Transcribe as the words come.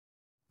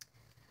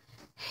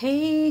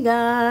Hey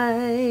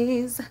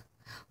guys,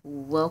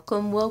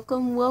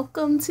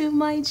 welcome to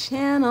my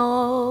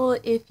channel.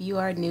 If you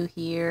are new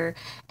here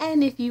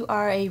and if you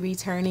are a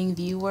returning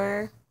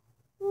viewer,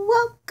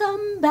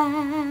 welcome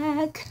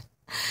back.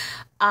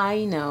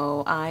 I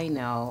know.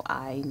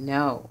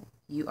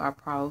 You are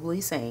probably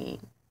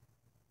saying,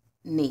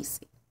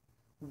 Nisi,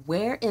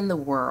 where in the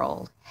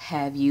world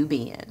have you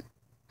been?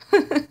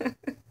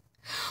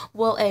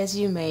 Well, as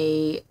you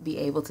may be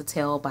able to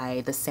tell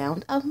by the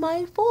sound of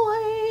my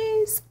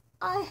voice,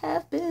 I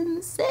have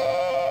been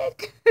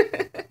sick.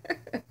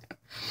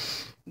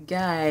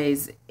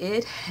 Guys,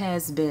 it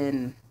has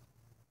been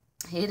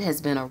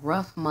a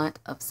rough month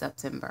of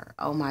September.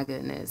 Oh my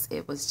goodness.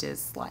 It was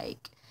just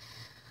like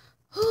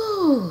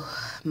whew,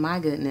 my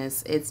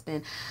goodness.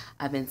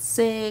 I've been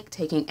sick,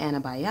 taking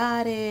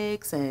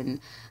antibiotics and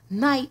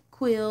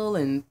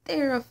NyQuil and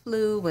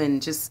Theraflu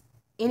and just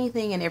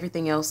anything and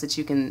everything else that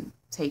you can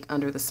take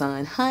under the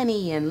sun.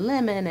 Honey and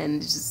lemon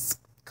and just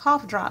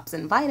cough drops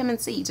and vitamin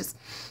C, just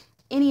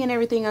any and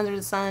everything under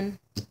the sun.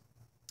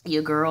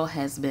 Your girl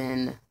has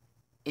been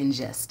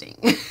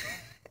ingesting.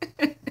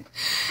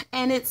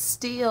 And it's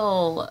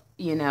still,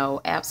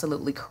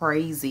 absolutely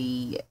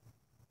crazy.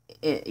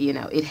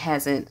 It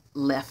hasn't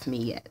left me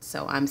yet.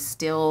 So I'm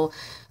still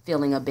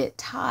feeling a bit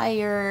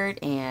tired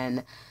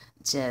and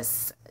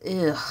just,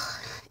 ugh.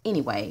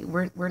 Anyway,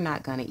 we're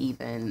not going to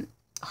even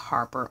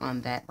harper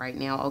on that right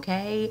now,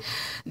 okay?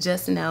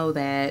 Just know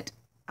that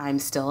I'm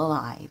still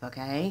alive,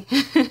 okay?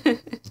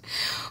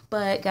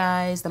 But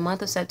guys, the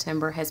month of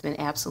September has been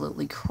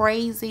absolutely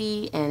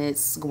crazy, and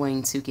it's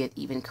going to get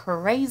even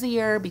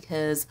crazier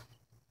because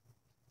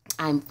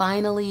I'm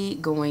finally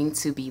going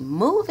to be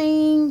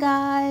moving,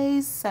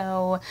 guys.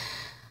 So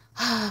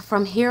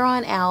from here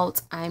on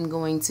out, I'm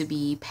going to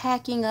be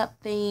packing up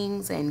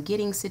things and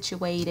getting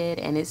situated,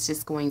 and it's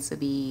just going to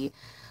be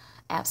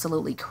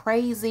absolutely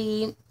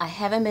crazy. I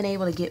haven't been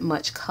able to get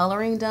much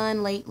coloring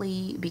done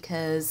lately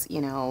because,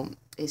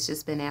 it's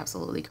just been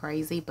absolutely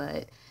crazy.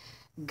 But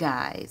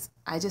guys,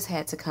 I just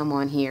had to come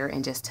on here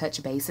and just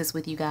touch bases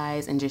with you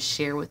guys and just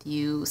share with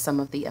you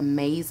some of the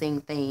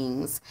amazing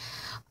things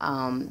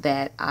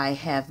that I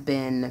have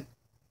been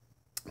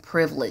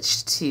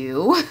privileged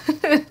to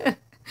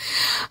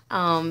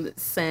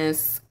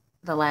since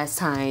the last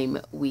time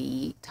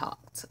we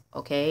talked.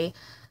 Okay,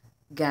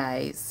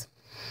 guys.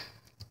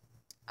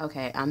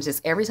 Okay,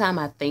 every time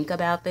I think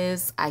about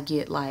this, I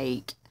get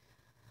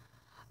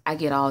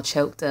all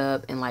choked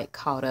up and like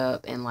caught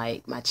up and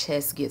like my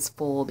chest gets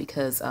full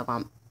because of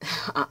I'm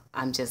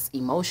just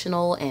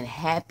emotional and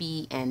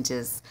happy and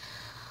just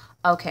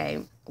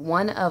okay.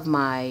 One of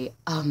my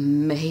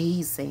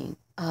amazing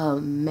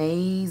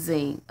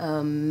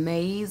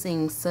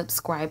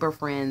subscriber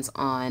friends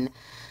on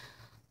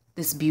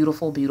this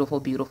beautiful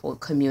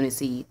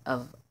community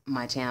of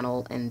my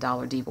channel and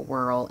Dollar Diva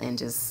World and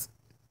just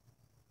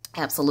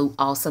absolute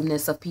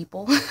awesomeness of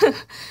people.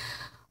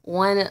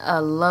 One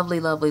a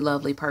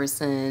lovely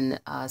person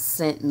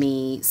sent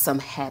me some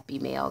happy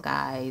mail,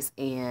 guys,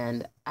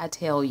 and I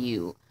tell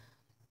you,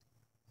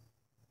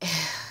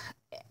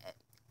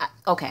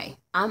 okay,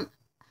 I'm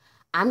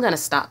gonna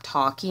stop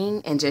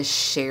talking and just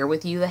share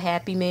with you the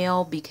happy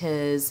mail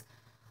because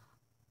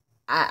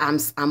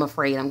I'm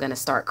afraid I'm gonna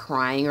start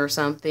crying or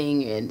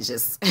something and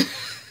just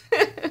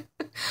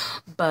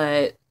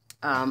but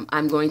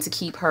I'm going to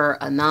keep her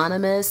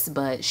anonymous,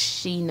 but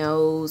she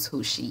knows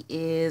who she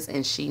is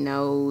and she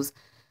knows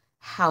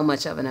how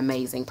much of an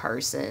amazing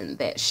person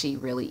that she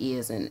really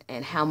is and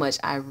how much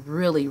I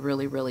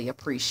really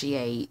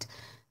appreciate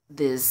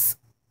this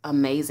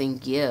amazing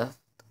gift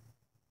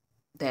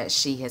that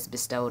she has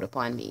bestowed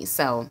upon me.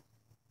 So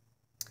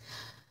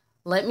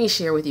let me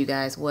share with you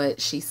guys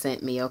what she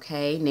sent me,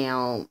 okay?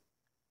 Now,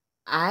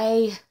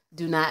 I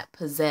do not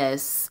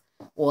possess,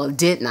 well,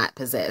 did not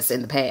possess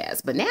in the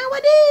past, but now I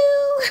do.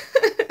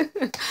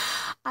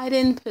 I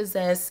didn't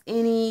possess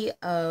any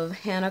of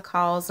Hannah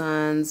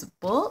Carlson's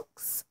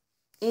books,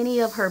 any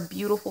of her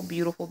beautiful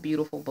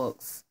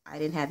books. I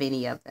didn't have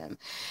any of them.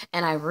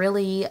 And I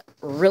really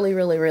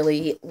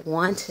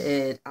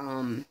wanted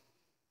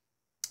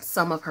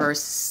some of her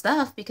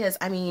stuff because,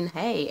 I mean,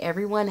 hey,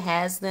 everyone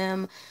has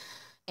them.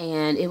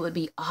 And it would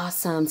be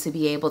awesome to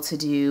be able to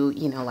do,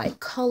 like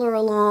color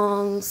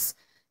alongs,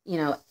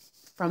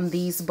 from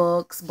these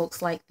books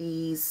like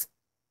these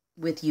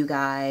with you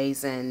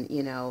guys and,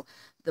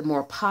 the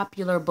more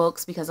popular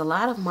books because a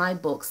lot of my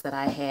books that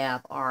I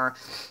have are,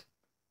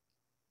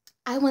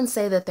 I wouldn't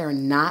say that they're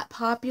not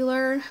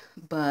popular,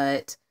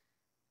 but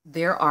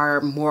there are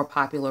more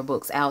popular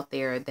books out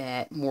there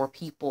that more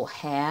people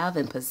have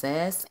and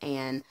possess,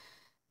 and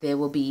they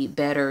will be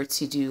better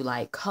to do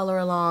like color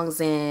alongs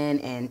in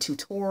and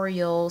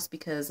tutorials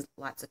because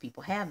lots of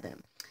people have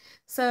them.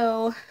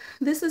 So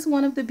this is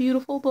one of the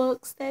beautiful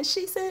books that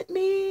she sent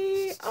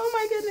me. Oh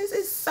my goodness,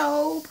 it's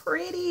so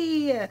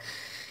pretty.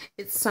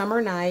 It's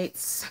Summer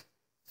Nights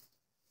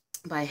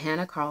by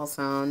Hannah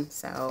Carlson.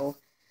 So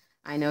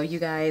I know you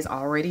guys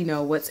already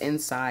know what's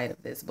inside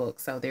of this book,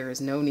 so there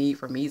is no need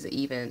for me to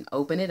even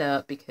open it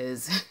up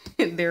because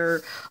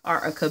there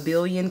are a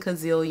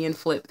kabillion,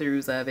 flip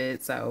throughs of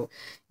it, so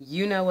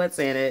you know what's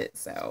in it.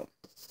 So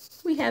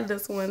we have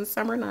this one,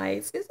 Summer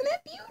Nights. Isn't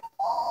it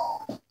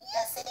beautiful?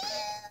 Yes, it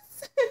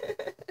is.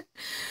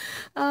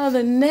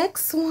 The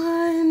next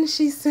one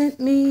she sent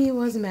me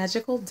was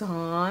Magical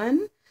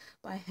Dawn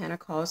by Hannah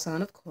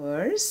Carlson, of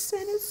course,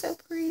 and it's so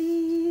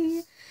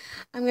pretty.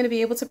 I'm going to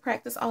be able to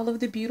practice all of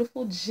the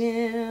beautiful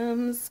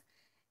gems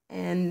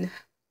and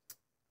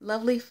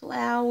lovely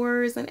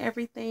flowers and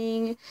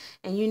everything.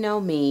 And you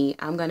know me,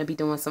 I'm going to be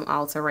doing some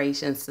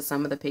alterations to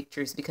some of the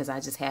pictures because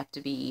I just have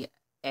to be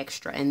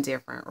extra and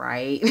different,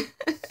 right?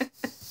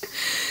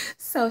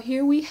 So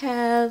here we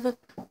have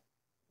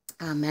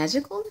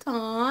Magical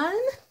Dawn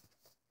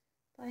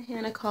by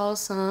Hannah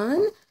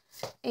Carlson,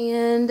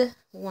 and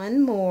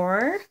one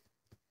more,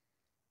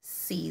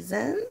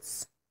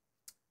 Seasons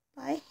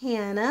by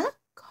Hannah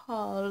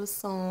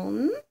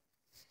Carlson.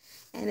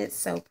 And it's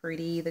so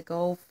pretty, the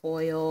gold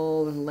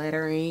foil and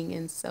lettering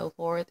and so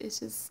forth. It's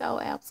just so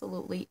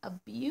absolutely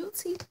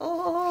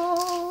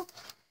beautiful.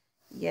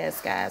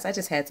 Yes, guys, I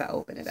just had to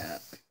open it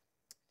up,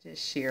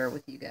 just share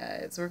with you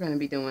guys. We're going to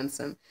be doing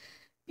some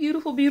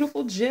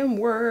beautiful gem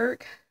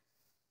work.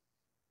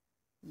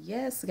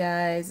 Yes,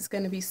 guys, it's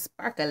going to be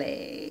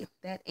sparkly.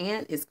 That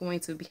ant is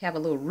going to have a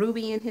little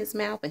ruby in his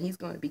mouth, and he's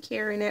going to be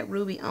carrying that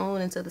ruby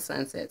on into the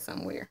sunset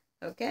somewhere.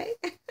 Okay?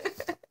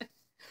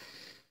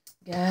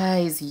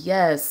 Guys,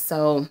 yes.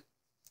 So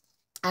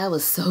I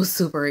was so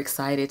super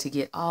excited to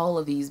get all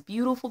of these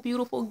beautiful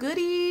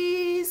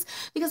goodies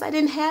because I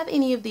didn't have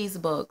any of these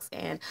books,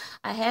 and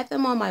I had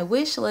them on my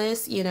wish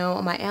list, you know,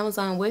 on my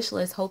Amazon wish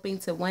list, hoping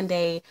to one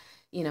day,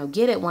 you know,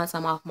 get it once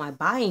I'm off my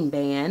buying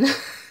ban.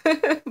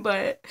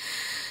 But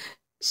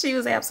she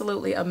was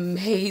absolutely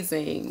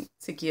amazing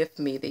to gift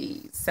me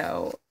these.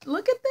 So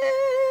look at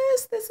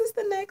this. This is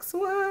the next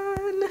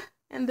one.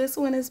 And this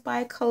one is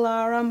by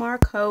Klara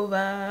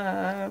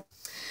Markova.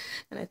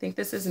 And I think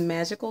this is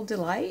Magical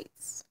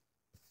Delights.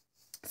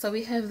 So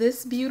we have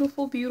this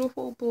beautiful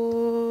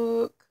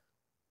book.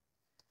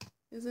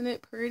 Isn't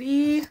it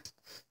pretty?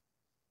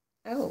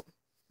 Oh,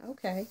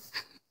 okay.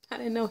 I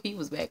didn't know he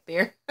was back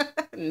there,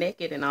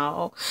 naked and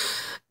all.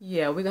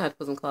 Yeah, we're gonna have to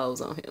put some clothes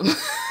on him.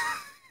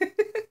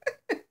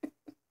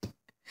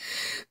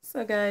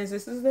 So guys,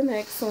 this is the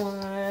next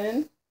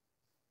one.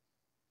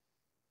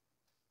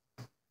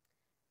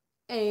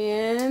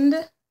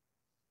 And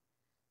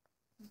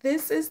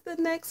this is the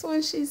next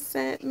one she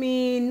sent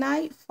me,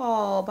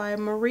 Nightfall by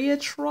Maria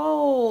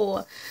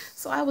Troll.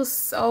 So I was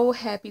so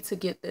happy to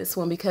get this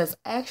one because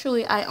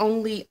actually I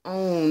only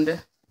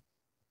owned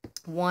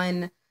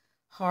one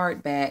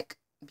hardback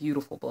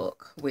beautiful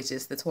book, which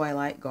is The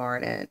Twilight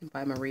Garden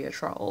by Maria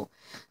Troll.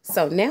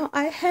 So now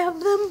I have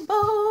them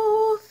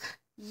both.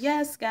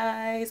 Yes,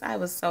 guys, I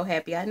was so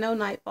happy. I know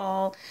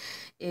Nightfall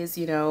is,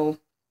 you know,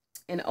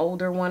 an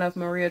older one of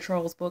Maria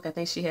Troll's book. I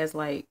think she has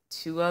like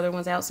 2 other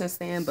ones out since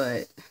then,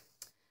 but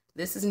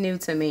this is new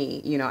to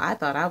me. You know, I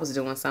thought I was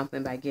doing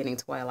something by getting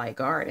Twilight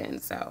Garden.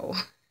 So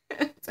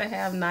to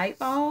have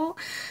Nightfall,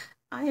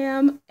 I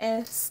am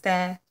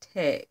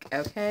ecstatic.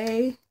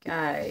 Okay,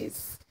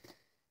 guys.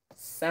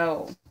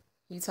 So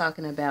you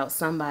talking about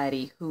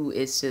somebody who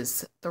is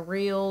just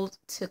thrilled,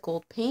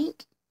 tickled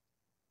pink?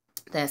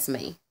 That's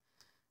me.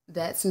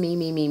 That's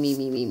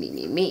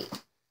me.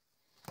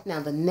 Now,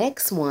 the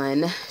next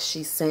one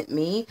she sent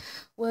me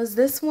was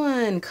this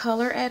one,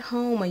 Color at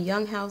Home, a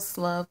Young House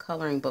Love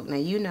coloring book. Now,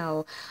 you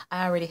know,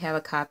 I already have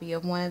a copy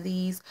of one of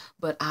these,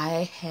 but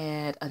I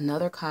had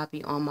another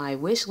copy on my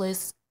wish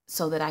list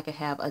so that I could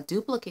have a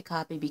duplicate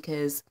copy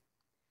because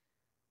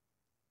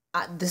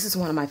this is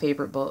one of my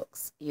favorite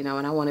books, you know,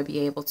 and I want to be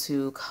able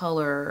to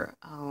color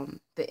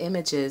the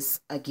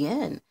images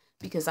again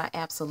because I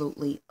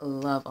absolutely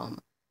love them.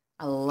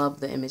 I love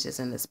the images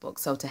in this book.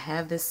 So to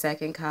have this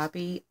second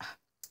copy,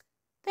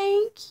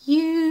 thank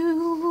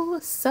you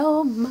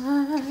so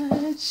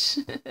much.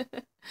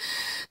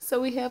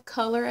 So we have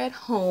Color at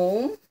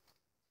Home.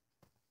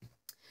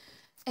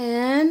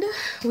 And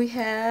we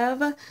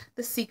have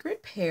The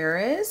Secret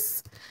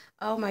Paris.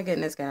 Oh my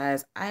goodness,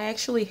 guys. I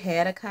actually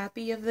had a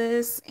copy of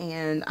this,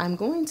 and I'm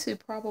going to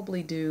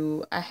probably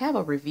I have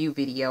a review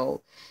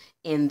video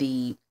in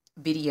the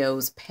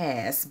videos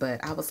past,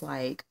 but I was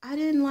like, I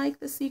didn't like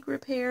The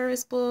Secret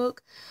Paris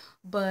book,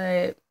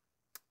 but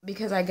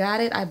because I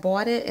got it, I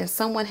bought it, and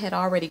someone had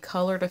already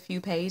colored a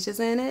few pages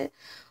in it.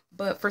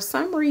 But for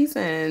some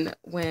reason,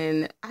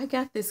 when I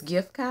got this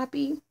gift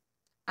copy,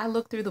 I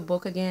looked through the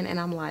book again, and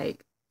I'm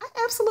like, I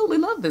absolutely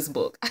love this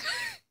book.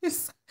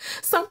 It's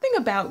something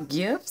about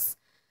gifts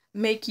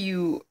make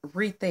you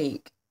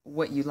rethink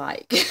what you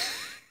like.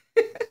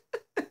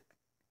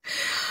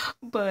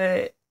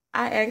 But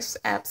I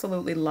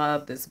absolutely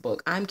love this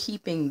book. I'm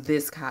keeping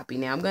this copy.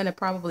 Now, I'm going to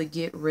probably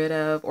get rid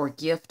of or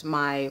gift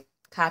my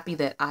copy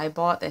that I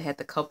bought that had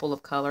the couple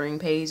of coloring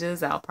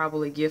pages. I'll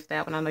probably gift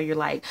that one. I know you're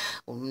like,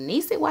 well,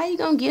 Nisi, why are you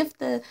going to gift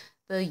the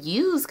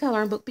used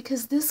coloring book?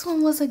 Because this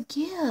one was a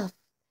gift.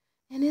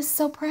 and it's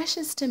so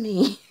precious to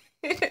me.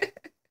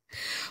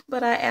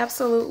 But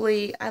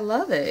I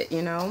love it,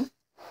 you know.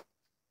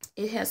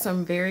 It has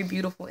some very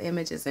beautiful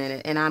images in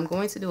it, and I'm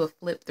going to do a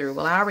flip through.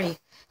 Well, I already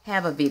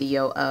have a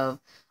video of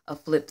a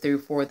flip through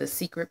for The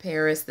Secret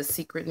Paris, The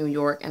Secret New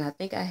York, and I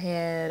think I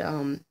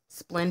had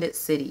Splendid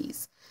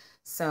Cities.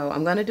 So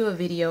I'm going to do a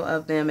video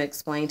of them,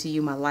 explain to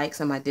you my likes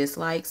and my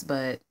dislikes,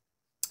 but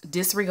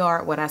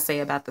disregard what I say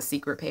about The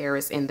Secret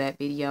Paris in that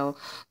video,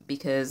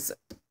 because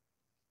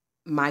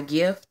my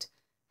gift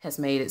has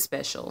made it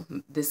special.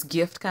 This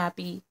gift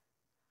copy,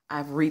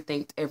 I've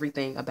rethinked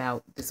everything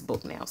about this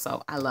book now,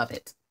 so I love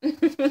it.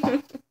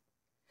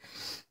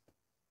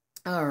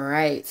 All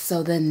right,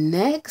 so the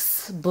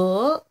next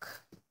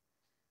book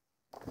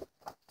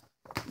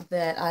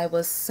that I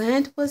was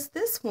sent was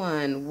this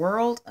one,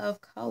 World of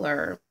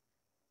Color.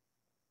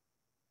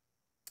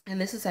 And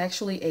this is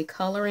actually a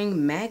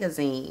coloring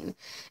magazine.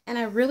 And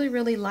I really,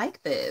 really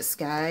like this,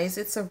 guys.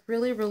 It's a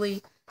really,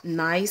 really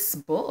nice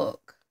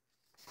book.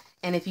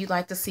 And if you'd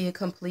like to see a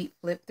complete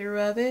flip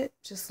through of it,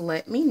 just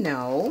let me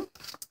know.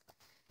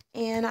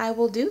 And I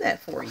will do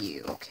that for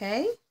you,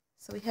 okay?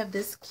 So we have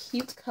this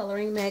cute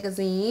coloring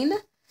magazine.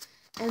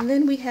 And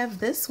then we have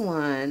this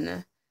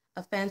one,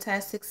 A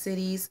Fantastic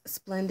Cities,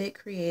 Splendid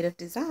Creative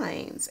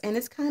Designs. And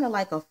it's kind of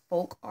like a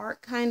folk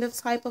art kind of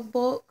type of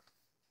book.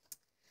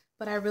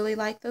 But I really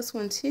like this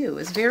one too.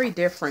 It's very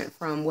different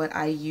from what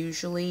I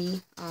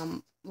usually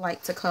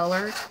like to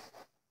color.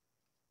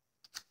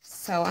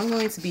 So I'm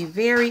going to be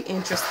very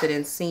interested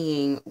in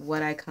seeing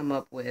what I come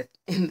up with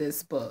in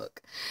this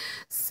book.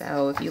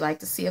 So if you'd like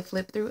to see a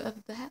flip through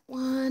of that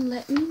one,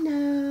 let me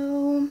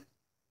know.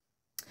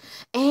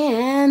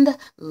 And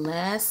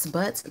last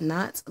but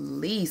not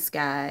least,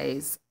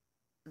 guys,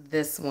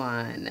 this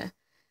one.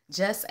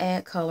 Just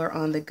Add Color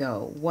on the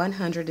Go.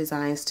 100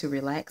 designs to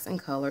relax and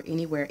color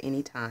anywhere,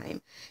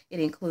 anytime. It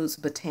includes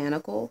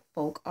botanical,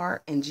 folk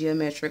art, and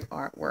geometric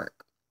artwork.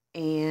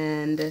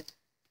 And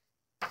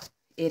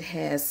it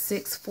has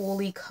 6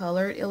 fully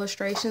colored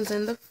illustrations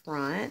in the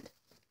front.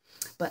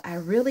 But I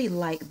really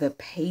like the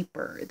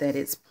paper that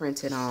it's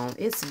printed on.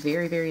 It's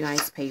very, very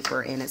nice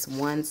paper, and it's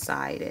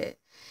one-sided.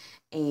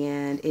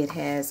 And it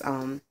has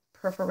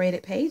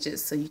perforated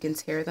pages, so you can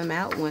tear them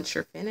out once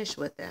you're finished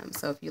with them.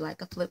 So if you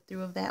like a flip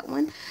through of that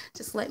one,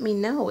 just let me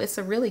know. It's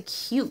a really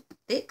cute,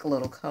 thick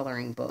little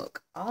coloring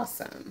book.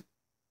 Awesome.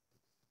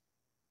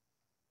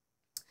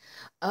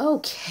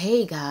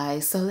 Okay,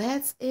 guys, so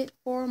that's it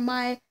for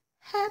my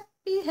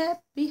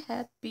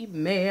happy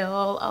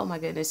mail. Oh my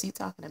goodness, you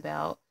talking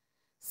about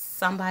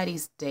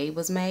somebody's day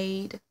was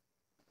made?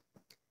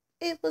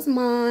 It was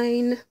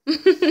mine.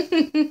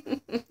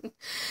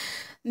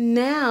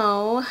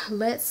 Now,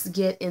 let's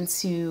get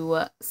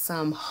into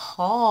some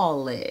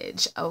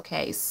haulage.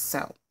 Okay,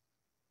 so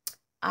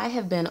I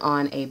have been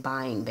on a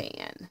buying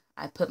ban.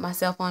 I put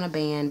myself on a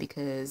ban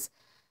because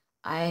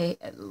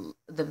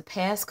the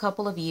past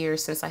couple of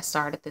years since I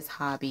started this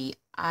hobby,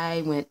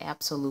 I went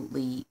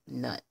absolutely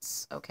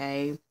nuts,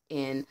 okay,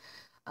 in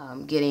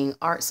getting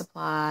art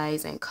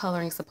supplies and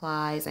coloring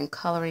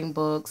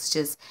books,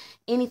 just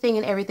anything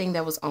and everything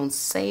that was on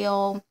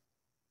sale,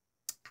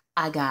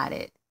 I got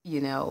it. You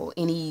know,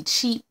 any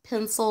cheap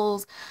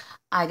pencils,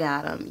 I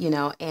got them, you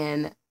know.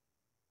 And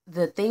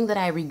the thing that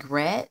I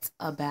regret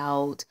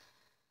about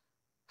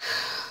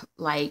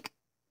like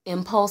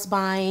impulse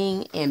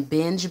buying and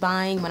binge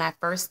buying when I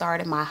first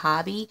started my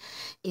hobby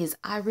is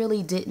I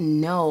really didn't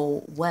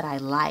know what I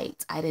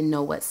liked. I didn't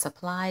know what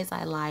supplies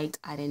I liked.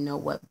 I didn't know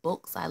what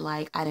books I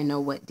liked. I didn't know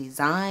what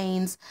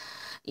designs,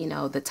 you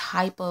know, the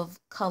type of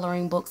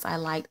coloring books I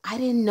liked. I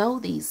didn't know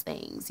these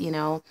things, you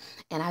know,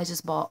 and I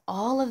just bought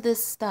all of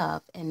this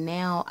stuff, and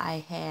now I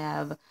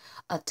have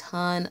a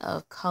ton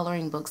of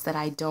coloring books that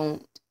I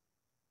don't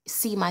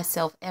see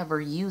myself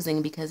ever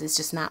using because it's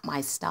just not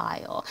my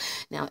style.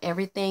 Now,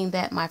 everything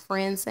that my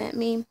friend sent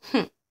me,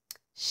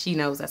 she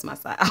knows that's my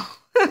style.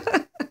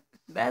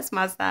 That's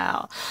my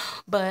style.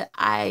 But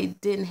I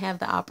didn't have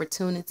the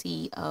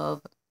opportunity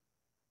of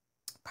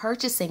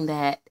purchasing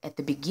that at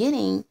the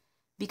beginning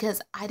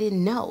because I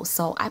didn't know.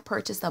 So I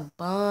purchased a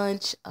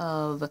bunch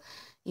of,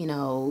 you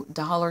know,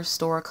 dollar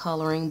store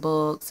coloring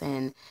books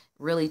and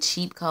really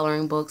cheap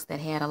coloring books that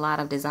had a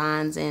lot of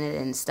designs in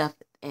it and stuff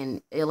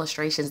and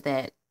illustrations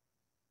that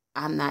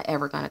I'm not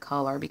ever going to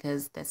color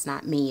because that's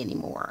not me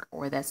anymore,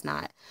 or that's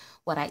not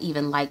what I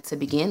even liked to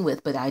begin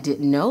with, but I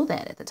didn't know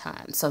that at the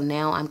time. So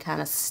now I'm kind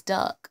of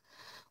stuck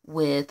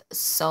with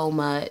so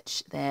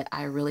much that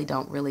I really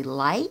don't really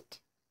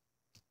like.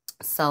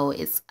 So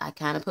I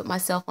kind of put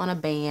myself on a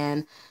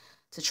ban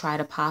to try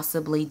to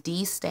possibly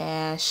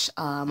de-stash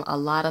a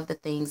lot of the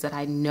things that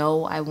I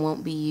know I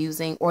won't be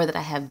using or that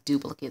I have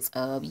duplicates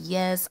of.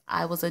 Yes,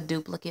 I was a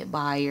duplicate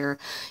buyer.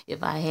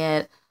 If I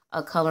had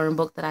a coloring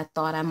book that I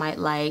thought I might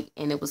like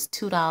and it was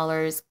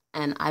 $2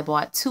 and I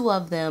bought 2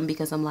 of them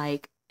because I'm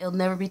like, it'll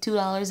never be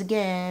 $2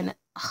 again.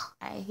 Ugh,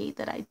 I hate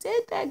that I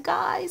did that,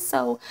 guys.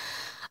 So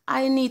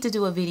I need to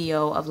do a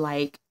video of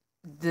like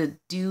the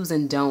do's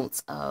and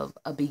don'ts of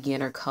a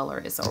beginner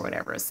colorist or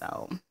whatever.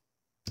 So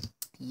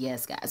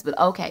Yes, guys. But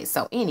okay,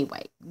 so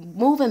anyway,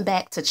 moving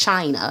back to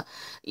China,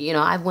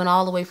 I went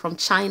all the way from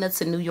China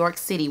to New York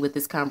City with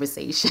this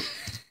conversation.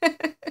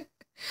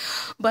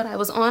 But I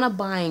was on a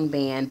buying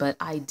ban, but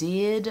I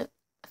did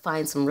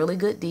find some really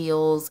good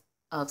deals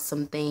of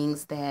some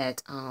things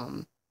that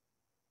I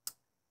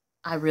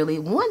really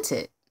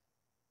wanted.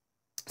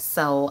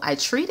 So I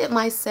treated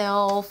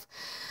myself.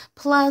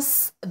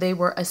 Plus, they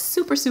were a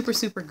super, super,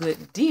 super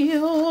good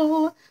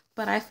deal.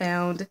 But I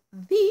found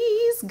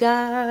these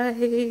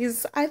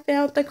guys. I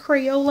found the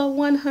Crayola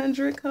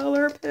 100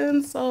 color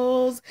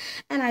pencils.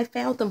 And I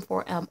found them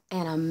for an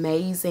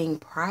amazing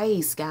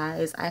price,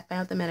 guys. I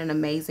found them at an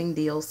amazing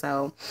deal.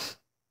 So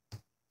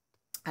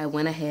I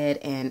went ahead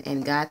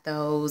and got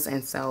those.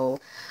 And so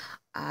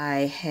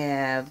I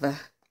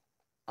have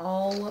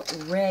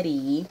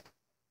already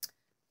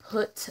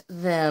put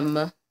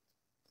them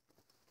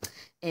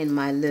in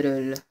my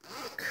little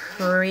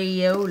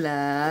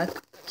Crayola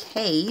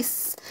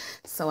case.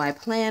 So I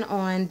plan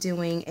on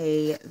doing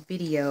a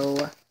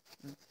video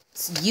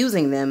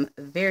using them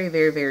very,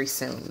 very, very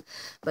soon.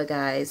 But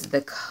guys,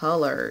 the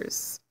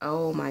colors,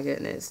 oh my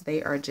goodness,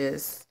 they are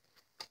just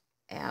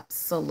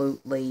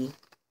absolutely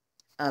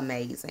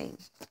amazing.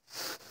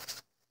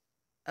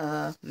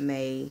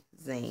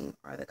 Amazing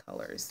are the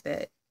colors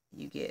that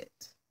you get.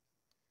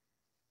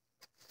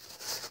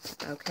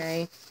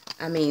 Okay,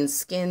 I mean,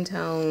 skin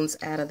tones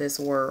out of this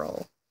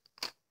world,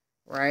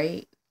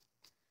 right?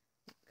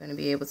 Going to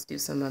be able to do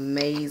some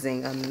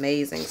amazing,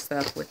 amazing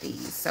stuff with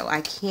these. So I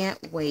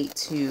can't wait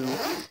to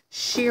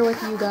share with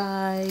you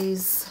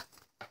guys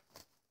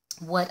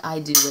what I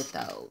do with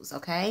those,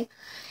 okay?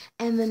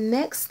 And the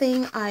next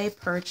thing I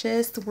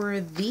purchased were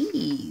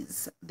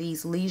these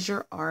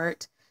Leisure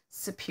Art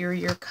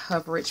Superior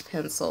Coverage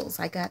Pencils.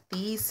 I got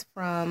these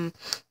from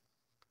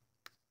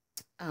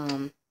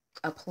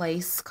a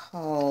place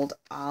called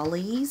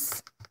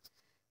Ollie's.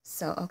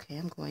 So, okay,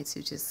 I'm going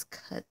to just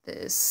cut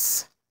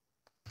this.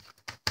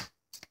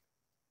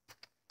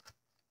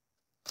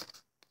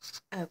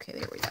 Okay,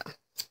 there we go.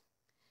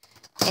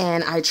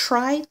 And I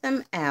tried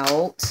them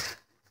out.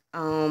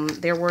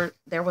 There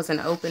was an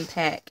open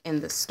pack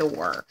in the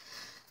store.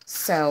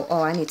 So,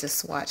 oh, I need to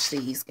swatch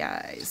these,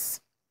 guys.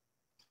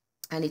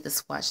 I need to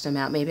swatch them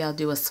out. Maybe I'll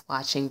do a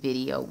swatching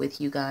video with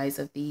you guys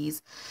of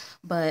these.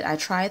 But I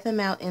tried them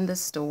out in the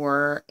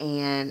store.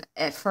 And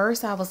at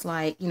first I was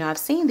like, I've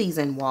seen these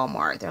in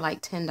Walmart. They're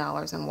like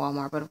 $10 in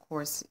Walmart. But of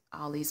course,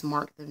 Ollie's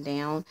marked them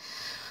down,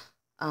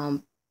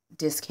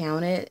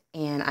 discounted.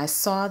 And I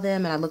saw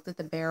them and I looked at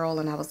the barrel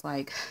and I was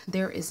like,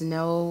 there is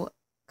no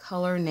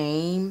color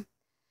name.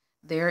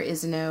 There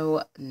is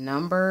no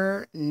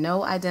number,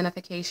 no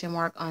identification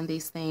mark on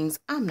these things.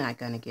 I'm not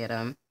going to get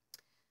them.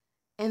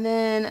 And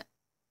then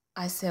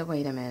I said,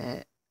 wait a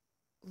minute,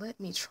 let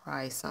me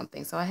try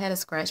something. So I had a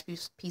scratch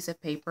piece of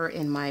paper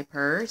in my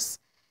purse.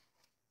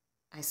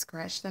 I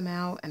scratched them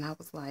out and I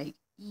was like,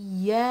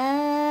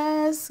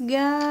 yes,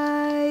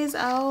 guys.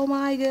 Oh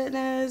my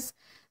goodness.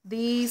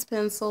 These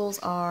pencils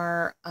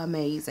are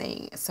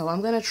amazing. So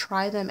I'm going to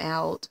try them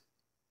out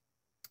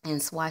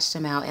and swatch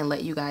them out and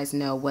let you guys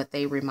know what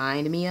they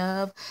remind me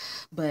of.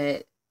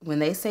 But when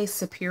they say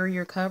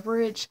superior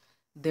coverage,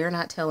 they're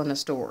not telling a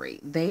story.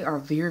 They are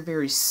very,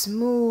 very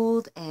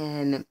smooth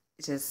and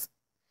just,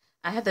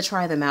 I have to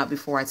try them out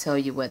before I tell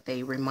you what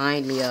they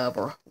remind me of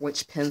or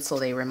which pencil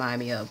they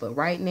remind me of. But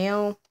right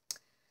now,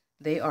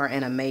 they are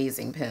an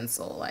amazing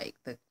pencil. Like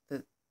the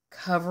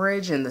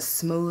coverage and the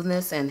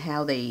smoothness and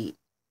how they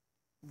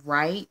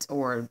write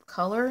or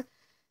color,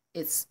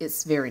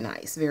 it's very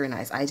nice, very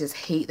nice. I just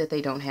hate that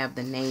they don't have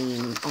the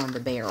name on the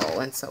barrel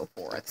and so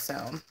forth.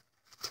 So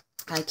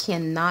I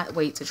cannot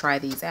wait to try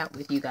these out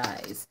with you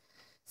guys.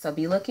 So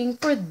be looking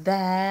for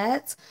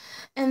that.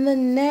 And the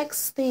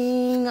next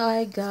thing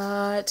I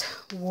got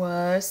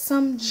was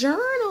some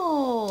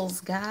journals,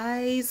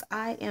 guys.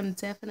 I am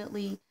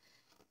definitely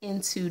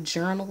into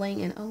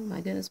journaling. And oh my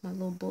goodness, my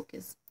little book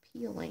is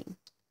peeling.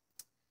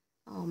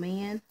 Oh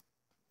man.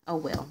 Oh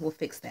well, we'll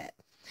fix that.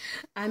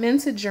 I'm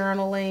into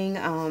journaling.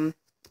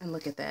 And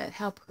look at that.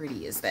 How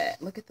pretty is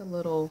that? Look at the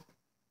little...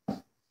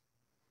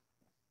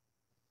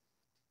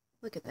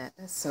 Look at that.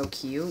 That's so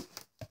cute.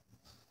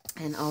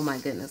 And oh my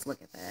goodness,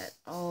 look at that.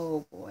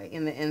 Oh boy,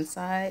 in the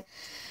inside.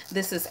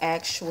 This is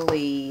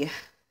actually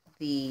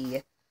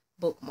the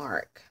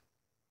bookmark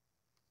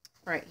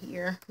right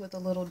here with a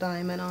little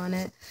diamond on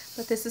it.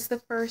 But this is the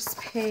first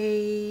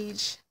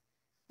page.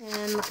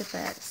 And look at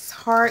that. It's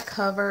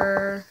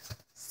hardcover.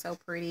 So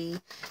pretty.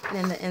 And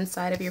in the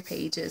inside of your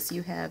pages,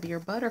 you have your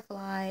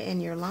butterfly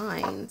and your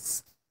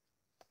lines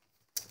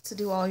to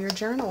do all your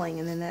journaling.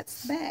 And then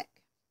that's the back.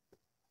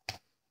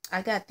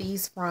 I got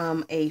these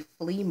from a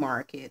flea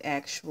market,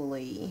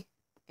 actually,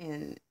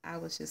 and I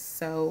was just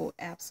so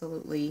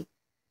absolutely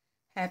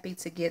happy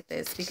to get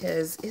this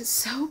because it's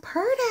so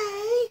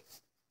pretty.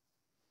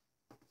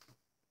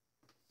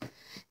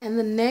 And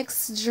the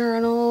next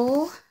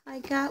journal I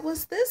got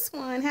was this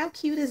one. How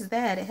cute is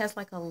that? It has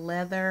like a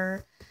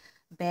leather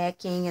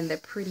backing and the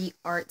pretty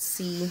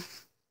artsy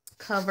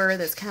cover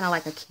that's kind of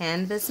like a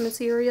canvas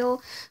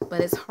material, but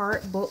it's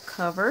hard book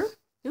cover.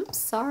 Oops,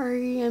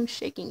 sorry, I'm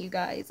shaking you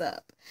guys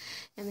up.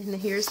 And then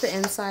here's the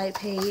inside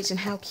page, and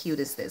how cute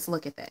is this?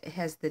 Look at that. It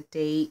has the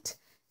date,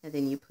 and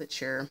then you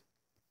put your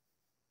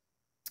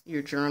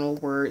journal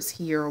words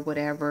here or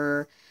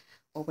whatever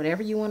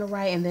you want to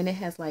write, and then it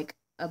has like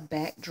a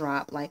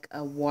backdrop, like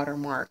a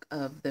watermark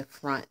of the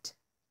front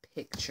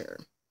picture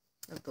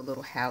of the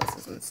little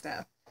houses and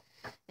stuff.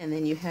 And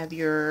then you have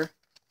your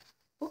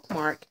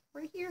bookmark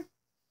right here.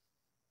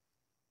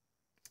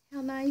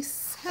 How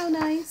nice, how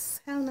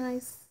nice, how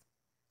nice.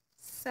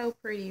 So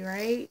pretty,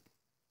 right?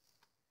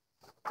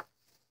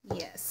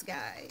 Yes,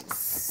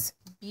 guys.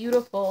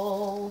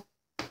 Beautiful.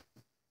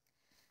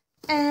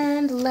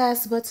 And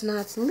last but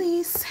not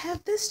least,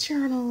 have this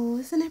journal.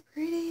 Isn't it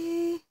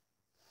pretty?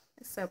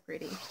 It's so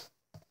pretty.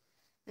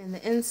 And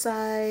the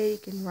inside, you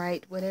can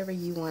write whatever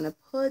you want to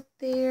put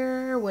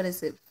there. What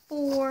is it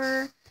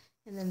for?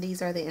 And then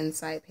these are the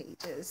inside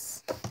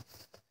pages.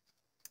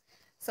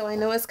 So I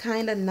know it's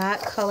kind of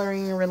not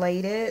coloring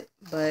related,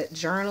 but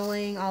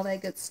journaling, all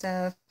that good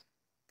stuff,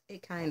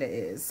 it kind of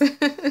is.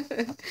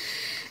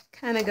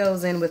 Kind of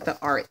goes in with the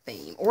art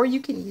theme. Or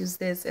you can use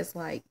this as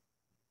like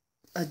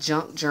a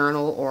junk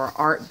journal or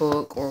art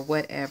book or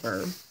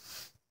whatever.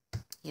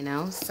 You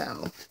know,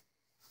 so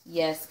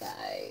yes,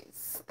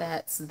 guys,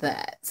 that's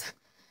that.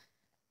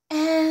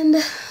 And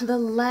the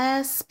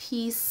last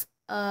piece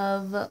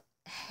of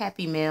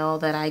Happy Mail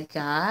that I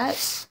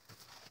got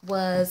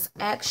was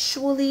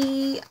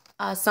actually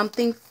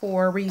something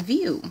for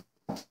review.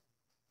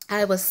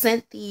 I was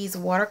sent these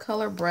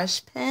watercolor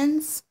brush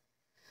pens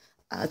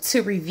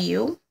to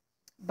review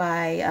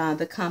by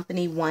the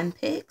company One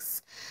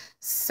Pix.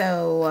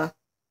 So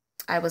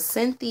I was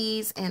sent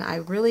these, and I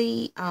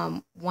really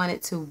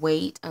wanted to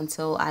wait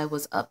until I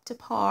was up to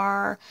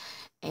par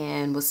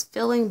and was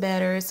feeling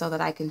better so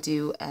that I can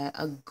do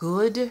a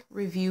good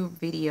review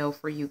video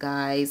for you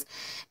guys.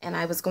 And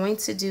I was going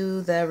to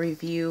do the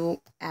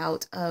review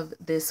out of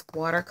this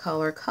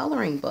watercolor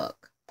coloring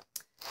book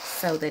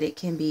so that it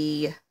can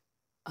be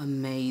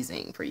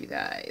amazing for you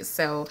guys.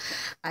 So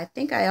I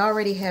think I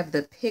already have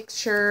the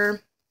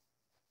picture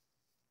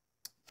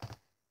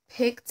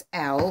picked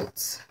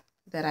out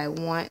that I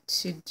want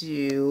to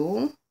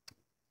do.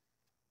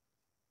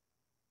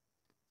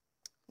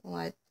 Well,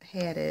 I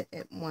had it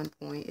at one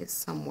point. It's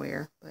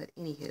somewhere, but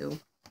anywho,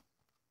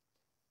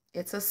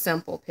 it's a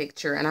simple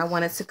picture, and I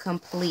wanted to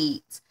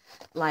complete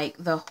like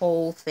the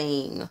whole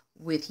thing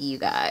with you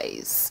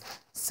guys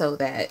so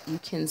that you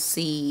can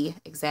see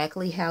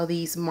exactly how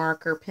these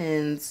marker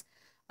pens,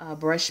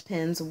 brush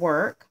pens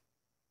work.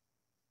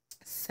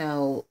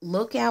 So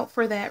look out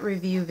for that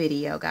review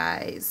video,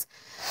 guys.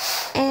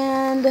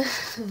 And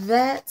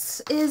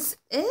that is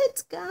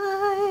it,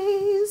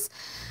 guys.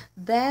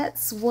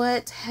 That's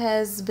what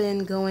has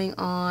been going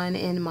on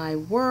in my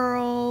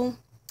world.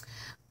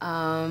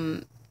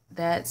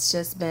 That's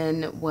just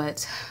been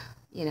what,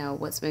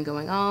 what's been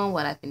going on,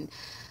 what I've been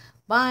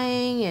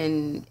buying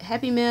and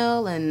Happy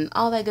Meal and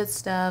all that good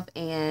stuff.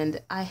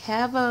 And I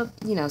have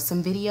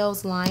some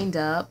videos lined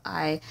up.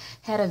 I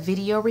had a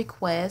video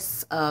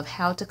request of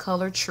how to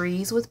color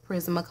trees with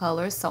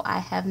Prismacolor, so I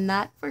have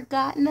not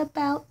forgotten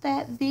about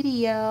that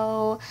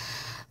video.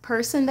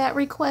 Person that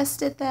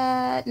requested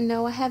that,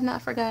 no, I have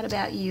not forgot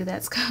about you.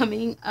 That's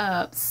coming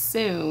up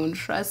soon,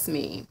 trust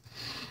me.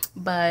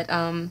 But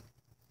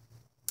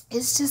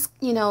it's just,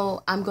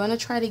 I'm going to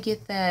try to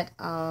get that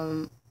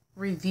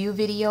review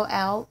video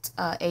out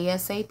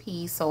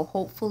ASAP. So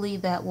hopefully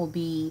that will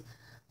be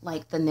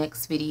like the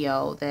next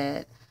video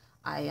that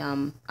I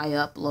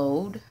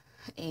upload,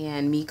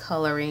 and me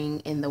coloring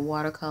in the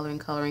watercoloring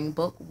coloring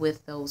book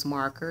with those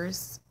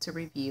markers to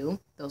review,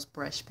 those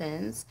brush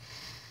pens.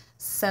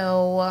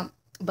 So,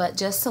 but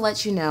just to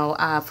let you know,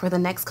 for the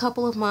next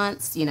couple of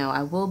months,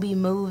 I will be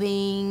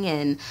moving,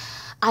 and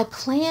I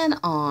plan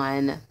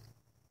on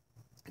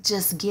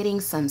just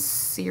getting some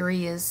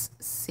serious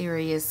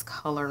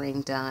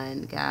coloring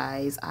done,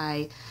 guys.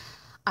 I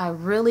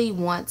really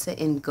want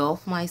to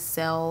engulf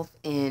myself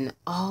in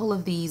all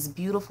of these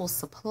beautiful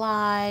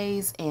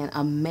supplies and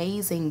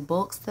amazing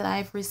books that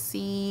I've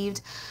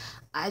received.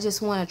 I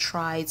just want to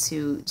try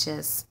to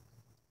just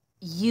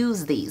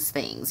use these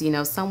things.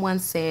 Someone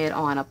said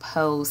on a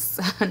post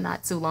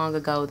not too long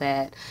ago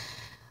that,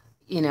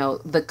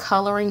 the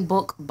coloring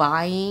book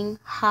buying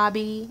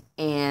hobby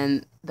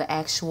and the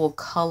actual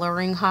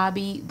coloring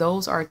hobby,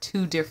 those are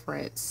two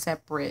different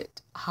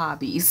separate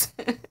hobbies.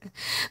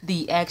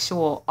 The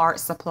actual art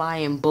supply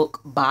and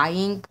book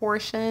buying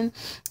portion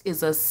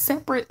is a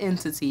separate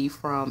entity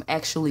from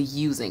actually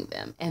using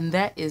them. And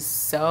that is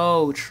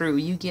so true.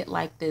 You get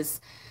like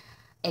this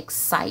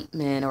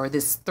excitement or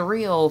this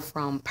thrill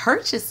from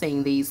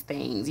purchasing these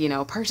things,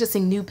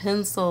 purchasing new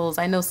pencils.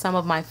 I know some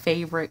of my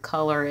favorite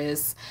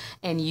colorists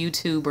and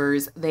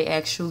YouTubers, they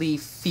actually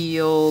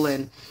feel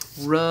and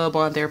rub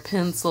on their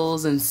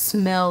pencils and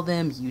smell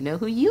them. You know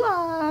who you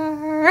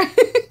are.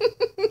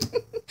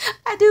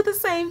 I do the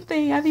same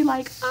thing. I be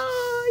like,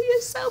 oh,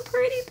 you're so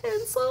pretty,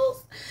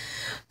 pencils.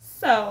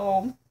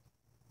 So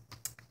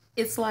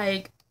It's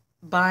like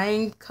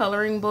buying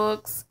coloring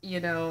books, you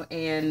know,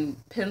 and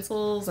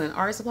pencils and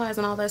art supplies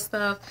and all that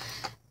stuff.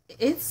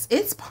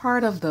 It's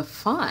part of the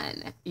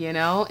fun, you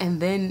know, and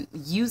then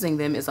using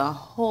them is a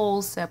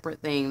whole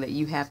separate thing that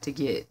you have to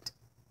get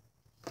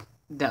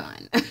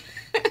done.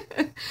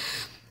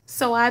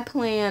 So I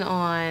plan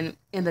on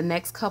in the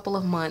next couple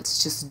of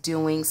months just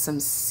doing some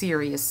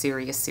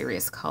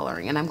serious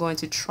coloring. And I'm going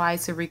to try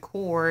to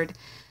record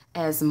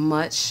as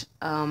much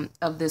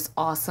of this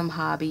awesome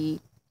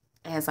hobby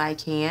as I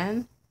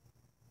can.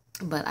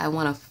 But I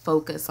want to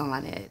focus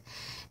on it.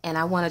 And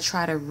I want to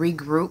try to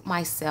regroup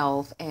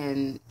myself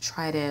and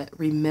try to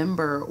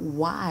remember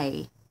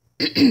why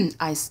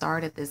I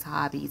started this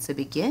hobby to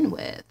begin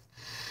with.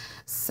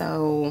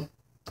 So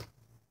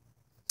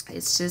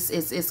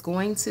it's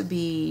going to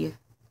be,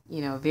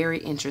 you know, very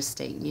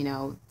interesting, you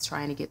know,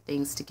 trying to get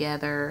things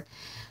together.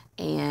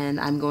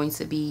 And I'm going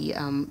to be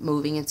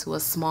moving into a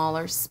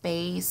smaller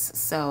space,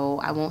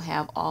 so I won't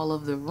have all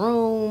of the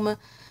room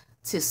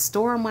to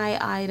store my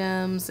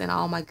items and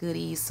all my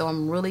goodies. So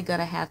I'm really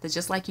gonna have to,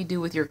 just like you do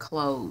with your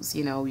clothes,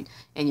 you know,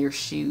 and your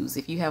shoes,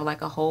 if you have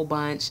like a whole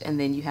bunch and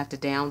then you have to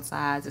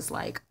downsize, it's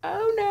like,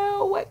 oh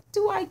no, what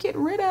do I get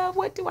rid of?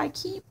 What do I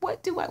keep?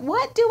 What do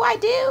I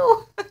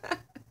do?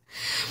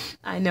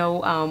 I know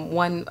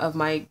one of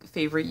my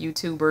favorite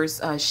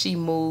YouTubers, she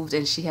moved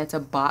and she had to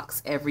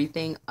box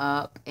everything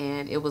up,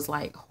 and it was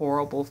like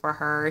horrible for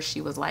her. She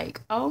was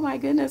like, oh my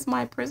goodness,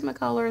 my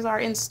Prismacolors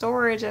are in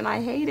storage and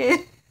I hate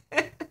it.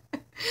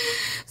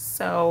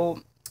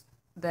 So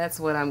that's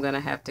what I'm going to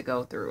have to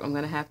go through. I'm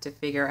going to have to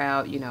figure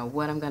out, you know,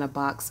 what I'm going to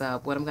box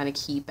up, what I'm going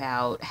to keep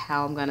out,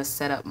 how I'm going to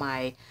set up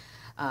my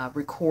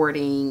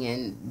recording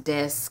and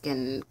desk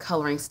and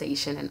coloring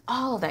station and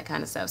all of that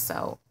kind of stuff.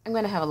 So I'm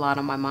going to have a lot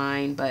on my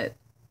mind, but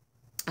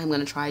I'm going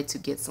to try to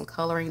get some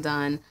coloring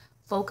done,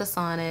 focus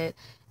on it,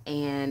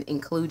 and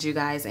include you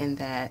guys in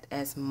that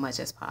as much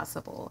as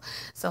possible.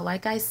 So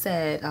like I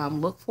said,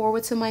 look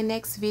forward to my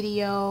next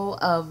video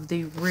of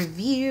the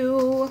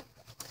review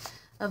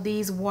of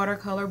these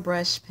watercolor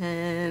brush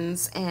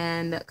pens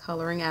and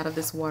coloring out of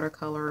this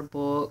watercolor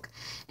book,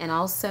 and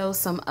also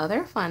some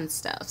other fun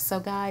stuff. So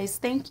guys,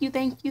 thank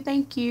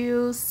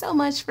you so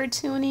much for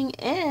tuning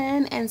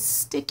in and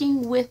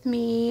sticking with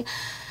me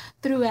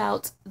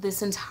throughout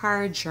this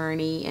entire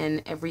journey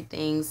and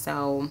everything.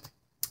 So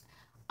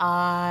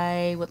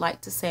I would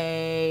like to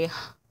say,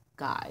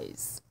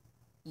 guys,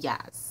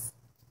 yes,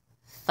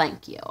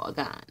 thank you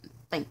again.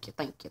 Thank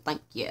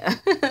you.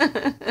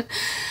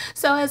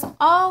 So as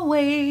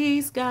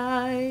always,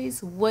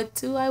 guys, what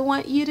do I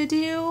want you to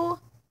do?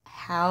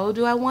 How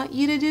do I want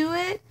you to do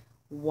it?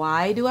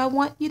 Why do I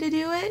want you to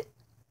do it?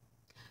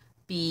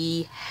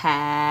 Be happy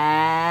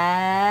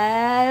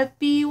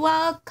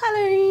while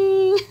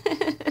coloring.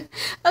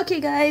 Okay,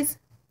 guys,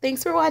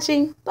 thanks for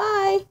watching.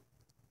 Bye.